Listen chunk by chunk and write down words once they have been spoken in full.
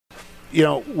you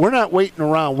know, we're not waiting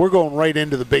around. We're going right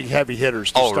into the big heavy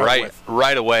hitters to start with.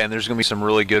 Right away, and there's going to be some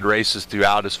really good races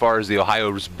throughout as far as the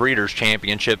Ohio Breeders'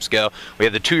 Championships go. We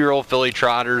have the 2-year-old filly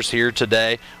trotters here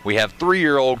today. We have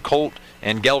 3-year-old colt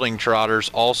and gelding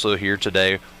trotters also here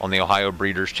today on the Ohio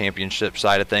Breeders' Championship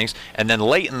side of things. And then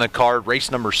late in the card, race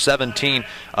number 17,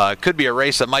 could be a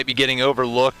race that might be getting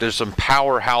overlooked. There's some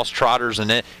powerhouse trotters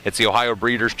in it. It's the Ohio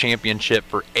Breeders' Championship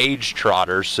for age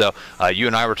trotters. So you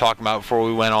and I were talking about before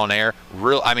we went on air.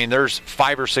 I mean, there's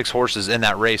 5 or 6 horses in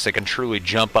that race that can truly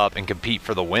jump up and compete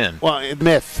for the win. Well,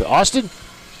 myth. Austin?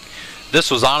 This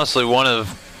was honestly one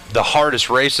of the hardest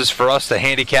races for us to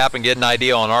handicap and get an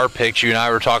idea on our picks. You and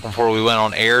I were talking before we went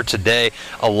on air today.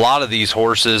 A lot of these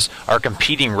horses are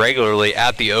competing regularly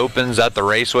at the opens, at the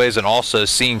raceways, and also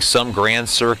seeing some Grand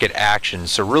Circuit action.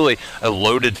 So really a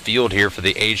loaded field here for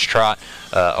the age trot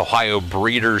Ohio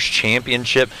Breeders'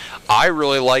 Championship. I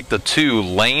really like the 2,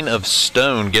 Lane of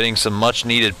Stone, getting some much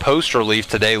needed post relief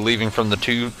today, leaving from the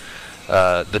 2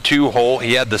 hole.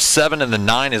 He had the 7 and the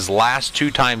 9 his last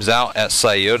 2 times out at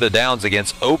Scioto Downs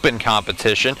against open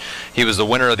competition. He was the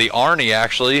winner of the Arnie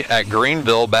actually at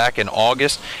Greenville back in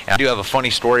August. And I do have a funny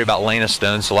story about Lane of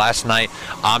Stone. So last night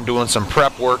I'm doing some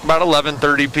prep work about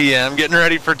 11:30 p.m. getting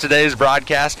ready for today's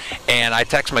broadcast, and I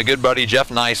text my good buddy Jeff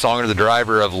Nysonger, the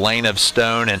driver of Lane of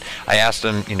Stone, and I asked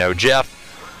him, you know, Jeff,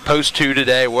 post 2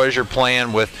 today, what is your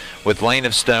plan with Lane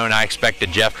of Stone? I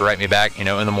expected Jeff to write me back, you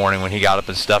know, in the morning when he got up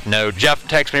and stuff. No, Jeff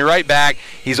texted me right back.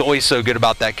 He's always so good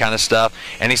about that kind of stuff.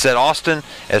 And he said, Austin,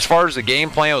 as far as the game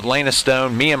plan with Lane of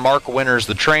Stone, me and Mark Winters,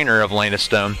 the trainer of Lane of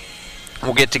Stone,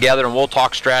 we'll get together and we'll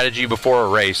talk strategy before a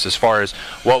race as far as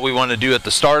what we want to do at the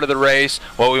start of the race,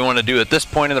 what we want to do at this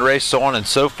point in the race, so on and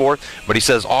so forth. But he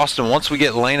says, Austin, once we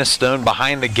get Lane of Stone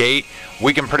behind the gate,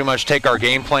 we can pretty much take our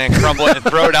game plan, crumble it, and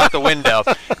throw it out the window,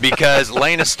 because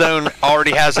Lane of Stone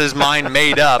already has his mind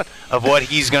made up of what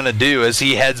he's going to do as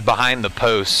he heads behind the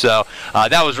post. So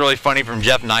that was really funny from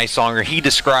Jeff Nysonger. He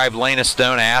described Lane of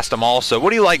Stone. I asked him also, what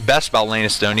do you like best about Lane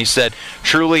of Stone? He said,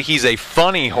 truly, he's a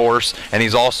funny horse, and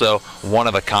he's also one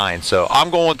of a kind. So I'm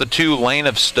going with the 2, Lane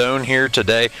of Stone here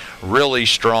today. Really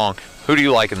strong. Who do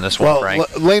you like in this one,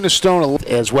 Frank? Lane of Stone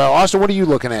as well. Austin, what are you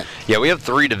looking at? Yeah, we have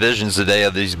 3 divisions today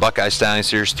of these Buckeye Stallion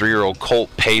Series 3-year-old colt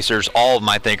pacers. All of them,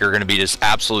 I think, are going to be just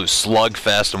absolute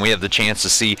slugfest, and we have the chance to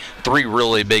see 3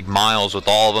 really big miles with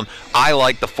all of them. I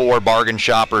like the 4 Bargain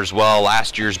Shopper as well,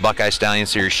 last year's Buckeye Stallion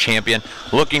Series champion.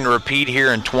 Looking to repeat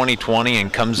here in 2020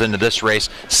 and comes into this race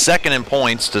second in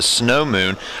points to Snow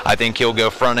Moon. I think he'll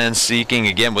go front-end seeking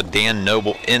again with Dan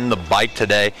Noble in the bike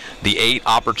today. The 8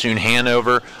 Opportune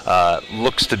Hanover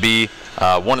looks to be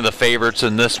one of the favorites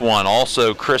in this one.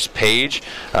 Also, Chris Page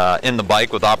in the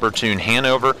bike with Opportune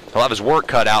Hanover. He'll have his work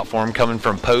cut out for him coming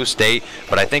from post 8,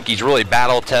 but I think he's really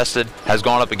battle-tested, has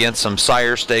gone up against some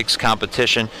Sire Stakes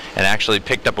competition, and actually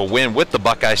picked up a win with the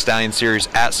Buckeye Stallion Series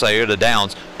at Scioto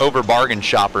Downs over Bargain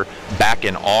Shopper back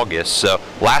in August. So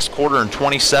last quarter in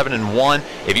 27-1.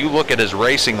 If you look at his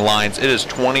racing lines, it is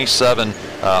 27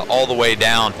 all the way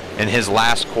down in his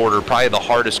last quarter, probably the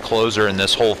hardest closer in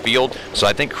this whole field. So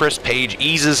I think Chris Page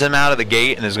eases him out of the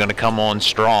gate and is going to come on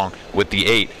strong with the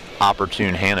 8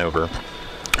 Opportune Hanover.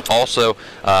 Also,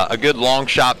 a good long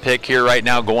shot pick here right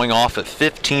now, going off at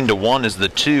 15-1, is the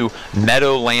 2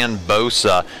 Meadowland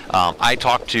Bosa. I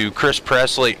talked to Chris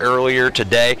Presley earlier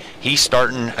today. He's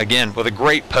starting again with a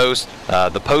great post.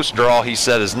 The post draw, he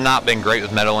said, has not been great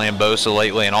with Meadowland Bosa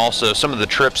lately, and also some of the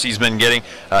trips he's been getting.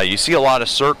 You see a lot of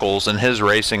circles in his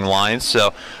racing lines,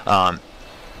 so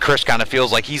Chris kind of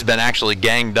feels like he's been actually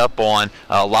ganged up on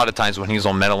a lot of times when he's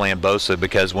on Meadowland Bosa,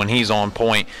 because when he's on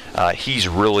point, he's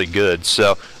really good.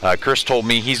 So Chris told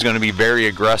me he's going to be very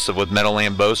aggressive with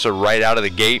Meadowland Bosa right out of the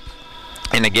gate.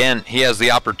 And again, he has the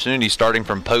opportunity starting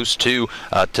from post 2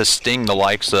 to sting the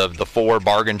likes of the 4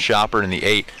 Bargain Shopper and the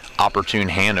 8 Opportune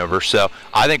Hanover. So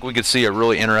I think we could see a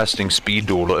really interesting speed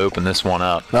duel to open this one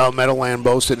up. No, Meadowland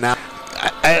Bosa. Now,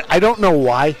 I don't know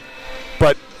why,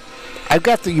 but I've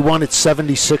got the one at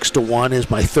 76-1 is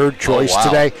my third choice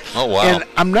today. Oh, wow. And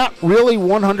I'm not really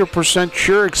 100%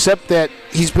 sure, except that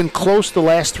he's been close the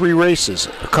last 3 races.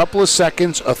 A couple of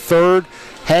seconds, a third,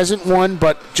 hasn't won,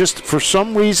 but just for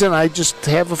some reason I just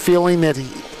have a feeling that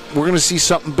we're going to see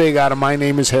something big out of My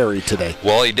Name is Harry today.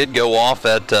 Well, he did go off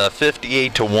at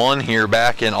 58-1 here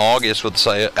back in August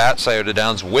at Scioto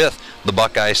Downs with the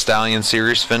Buckeye Stallion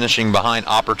Series, finishing behind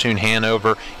Opportune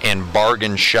Hanover and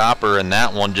Bargain Shopper, and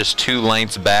that one just 2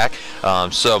 lengths back.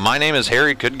 So My Name is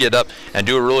Harry could get up and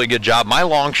do a really good job. My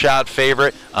long shot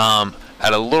favorite,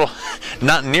 at a little,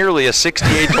 not nearly a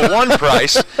 68 to 1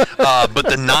 price, but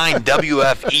the 9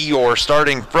 WF Eeyore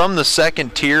starting from the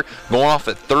second tier, going off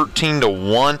at 13 to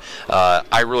 1.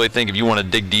 I really think if you want to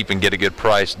dig deep and get a good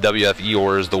price, WF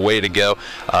Eeyore is the way to go.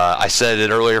 I said it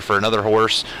earlier for another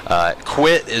horse.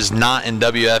 Quit is not in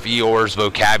WF Eeyore's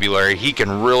vocabulary. He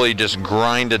can really just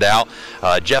grind it out.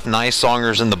 Jeff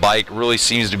Nysonger's in the bike, really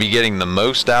seems to be getting the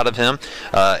most out of him.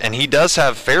 And he does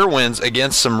have fair wins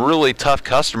against some really tough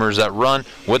customers that run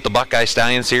with the Buckeye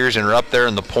Stallion Series and are up there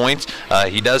in the points.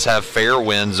 He does have fair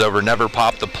wins over Never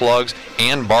Pop the Plugs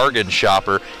and Bargain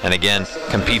Shopper, and again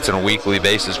competes on a weekly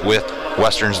basis with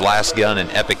Western's Last Gun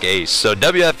and Epic Ace. So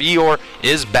WF Eeyore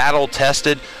is battle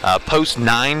tested, post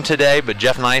 9 today, but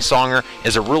Jeff Nysonger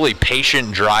is a really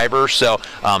patient driver, so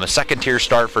a second tier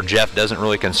start for Jeff doesn't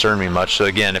really concern me much. So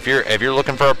again, if you're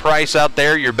looking for a price out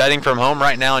there, you're betting from home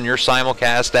right now in your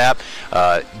simulcast app,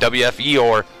 WF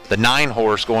Eeyore, the 9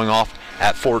 horse, going off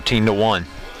at 14 to 1.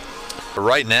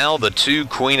 Right now, the 2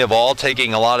 Queen of All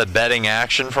taking a lot of betting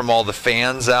action from all the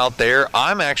fans out there.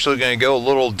 I'm actually going to go a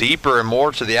little deeper and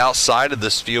more to the outside of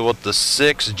this field with the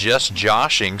 6 Just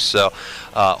Joshing. So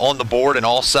on the board in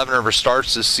all 7 of her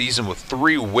starts this season with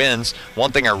 3 wins.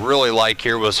 One thing I really like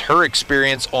here was her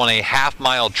experience on a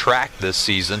half-mile track this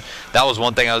season. That was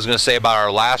one thing I was going to say about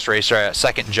our last race, our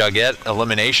second Jugette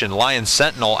elimination. Lion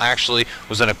Sentinel actually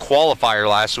was in a qualifier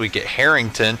last week at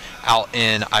Harrington out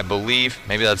in, I believe,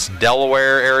 maybe that's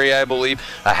Delaware area, I believe,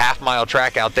 a half-mile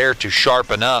track out there to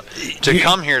sharpen up to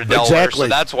come here to Delaware. Exactly. So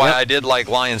that's why I did like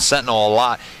Lion Sentinel a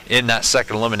lot in that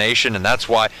second elimination, and that's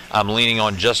why I'm leaning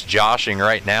on Just Joshing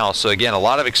right now. So again, a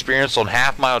lot of experience on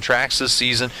half-mile tracks this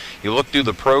season. You look through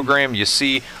the program, you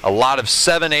see a lot of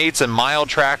 7/8 and mile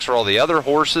tracks for all the other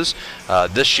horses.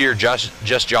 This year,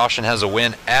 Just Joshing has a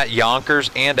win at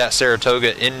Yonkers and at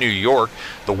Saratoga in New York.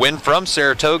 The win from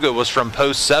Saratoga was from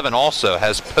post 7 also,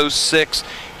 has post 6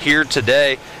 here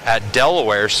today at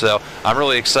Delaware. So I'm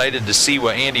really excited to see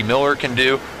what Andy Miller can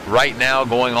do right now,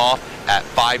 going off at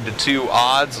 5 to 2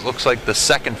 odds. Looks like the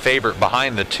second favorite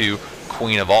behind the 2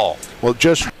 Queen of All. Well,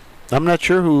 I'm not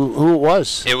sure who it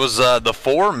was. It was the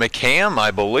 4 McCam,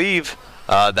 I believe,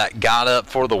 that got up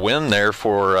for the win there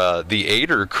for the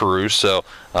Ader crew. So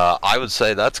I would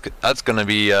say that's going to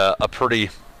be a pretty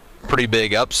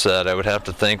big upset, I would have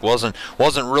to think. Wasn't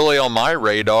really on my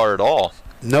radar at all.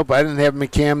 Nope, I didn't have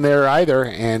McCam there either.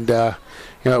 And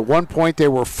at one point they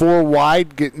were 4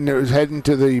 wide, heading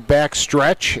to the back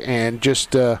stretch, and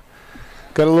just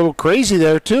got a little crazy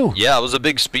there too. Yeah, it was a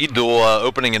big speed duel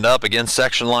opening it up. Against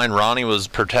section line, Ronnie was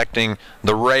protecting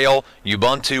the rail.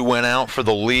 Ubuntu went out for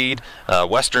the lead.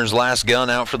 Western's Last Gun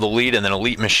out for the lead, and then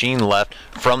Elite Machine left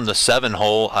from the 7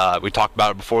 hole. We talked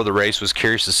about it before the race. Was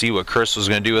curious to see what Chris was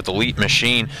going to do with Elite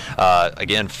Machine.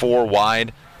 Again, 4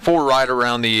 wide. 4 right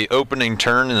around the opening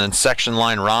turn, and then section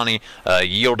line Ronnie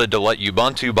yielded to let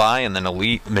Ubuntu by, and then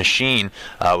Elite Machine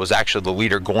was actually the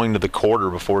leader going to the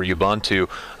quarter before Ubuntu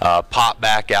popped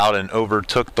back out and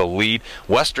overtook the lead.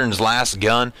 Western's Last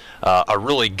Gun, a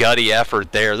really gutty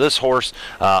effort there. This horse,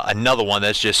 another one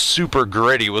that's just super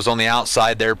gritty, was on the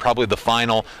outside there, probably the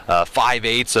final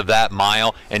 5/8 of that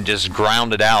mile, and just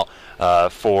grounded out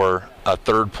for a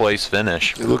 3rd place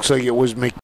finish. It looks like it was